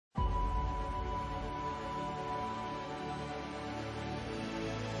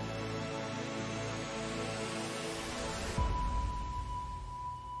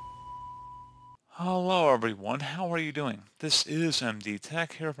Hello everyone, how are you doing? This is MD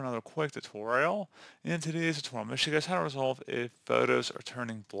Tech here for another quick tutorial. In today's tutorial, I'm going to show you guys how to resolve if photos are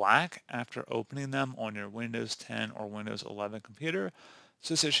turning black after opening them on your Windows 10 or Windows 11 computer.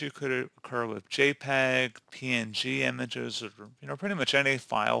 So this issue could occur with JPEG, PNG images, or pretty much any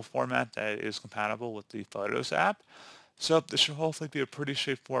file format that is compatible with the Photos app. So this should hopefully be a pretty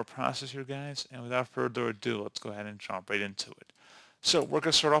straightforward process here, guys. And without further ado, let's go ahead and jump right into it. So we're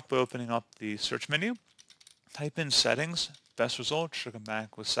going to start off by opening up the search menu. Type in settings. Best result should come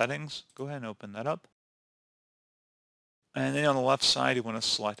back with settings. Go ahead and open that up. And then on the left side, you want to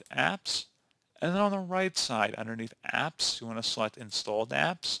select apps. And then on the right side, underneath apps, you want to select installed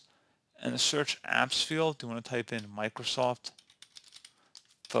apps. And the search apps field, you want to type in Microsoft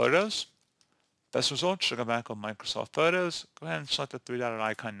Photos. Best result should come back with Microsoft Photos. Go ahead and select the three-dotted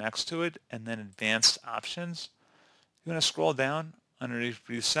icon next to it, and then advanced options. You're going to scroll down underneath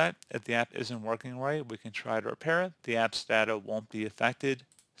reset. If the app isn't working right, we can try to repair it. The app's data won't be affected.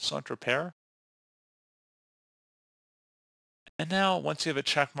 Select repair. And now, once you have a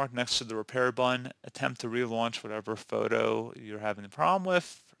check mark next to the repair button, attempt to relaunch whatever photo you're having a problem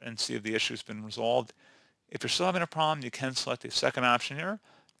with and see if the issue's been resolved. If you're still having a problem, you can select the second option here.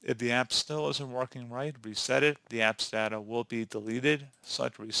 If the app still isn't working right, reset it. The app's data will be deleted.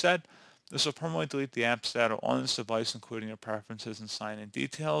 Select reset. This will permanently delete the app's data on this device, including your preferences and sign-in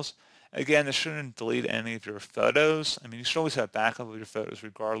details. Again, this shouldn't delete any of your photos. I mean, you should always have backup of your photos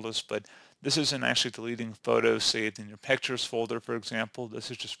regardless, but this isn't actually deleting photos saved in your pictures folder, for example.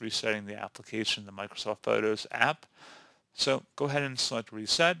 This is just resetting the application, the Microsoft Photos app. So go ahead and select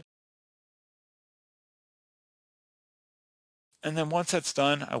reset. And then once that's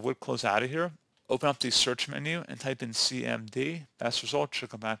done, I would close out of here. Open up the search menu and type in CMD. Best result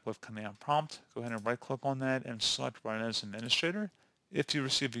should come back with command prompt. Go ahead and right click on that and select run as administrator. If you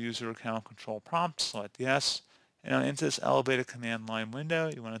receive a user account control prompt, select yes. And now into this elevated command line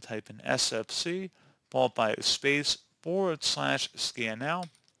window, you want to type in SFC followed by a space / scan now.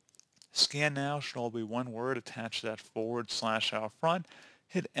 Scan now should all be one word attached to that / out front.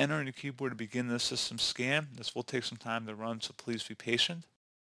 Hit enter on your keyboard to begin the system scan. This will take some time to run, so please be patient.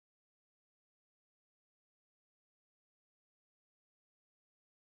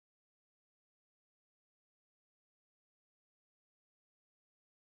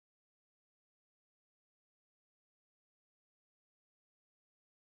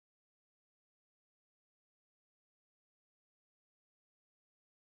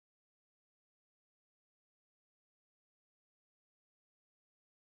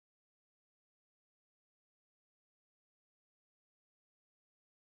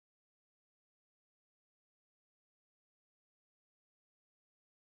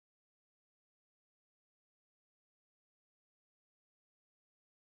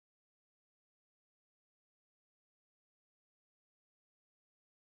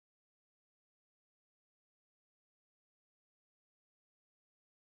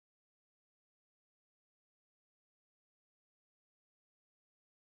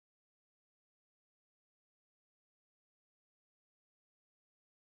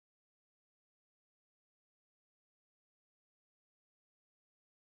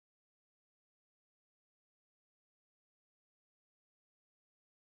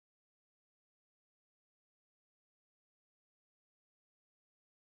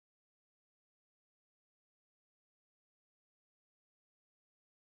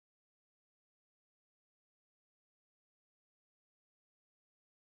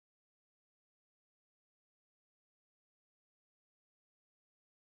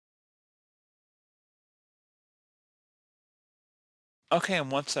 Okay,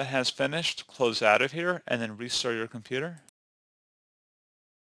 and once that has finished, close out of here and then restart your computer.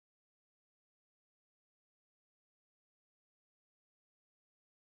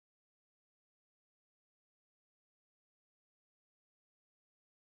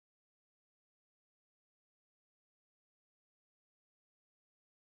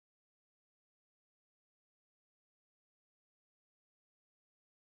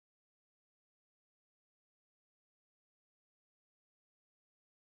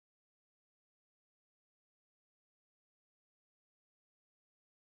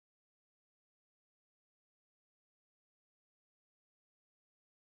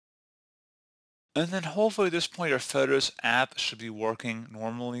 And then hopefully at this point your Photos app should be working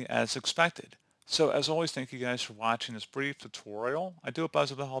normally as expected. So as always, thank you guys for watching this brief tutorial. I do hope I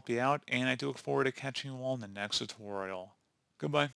was able to help you out, and I do look forward to catching you all in the next tutorial. Goodbye.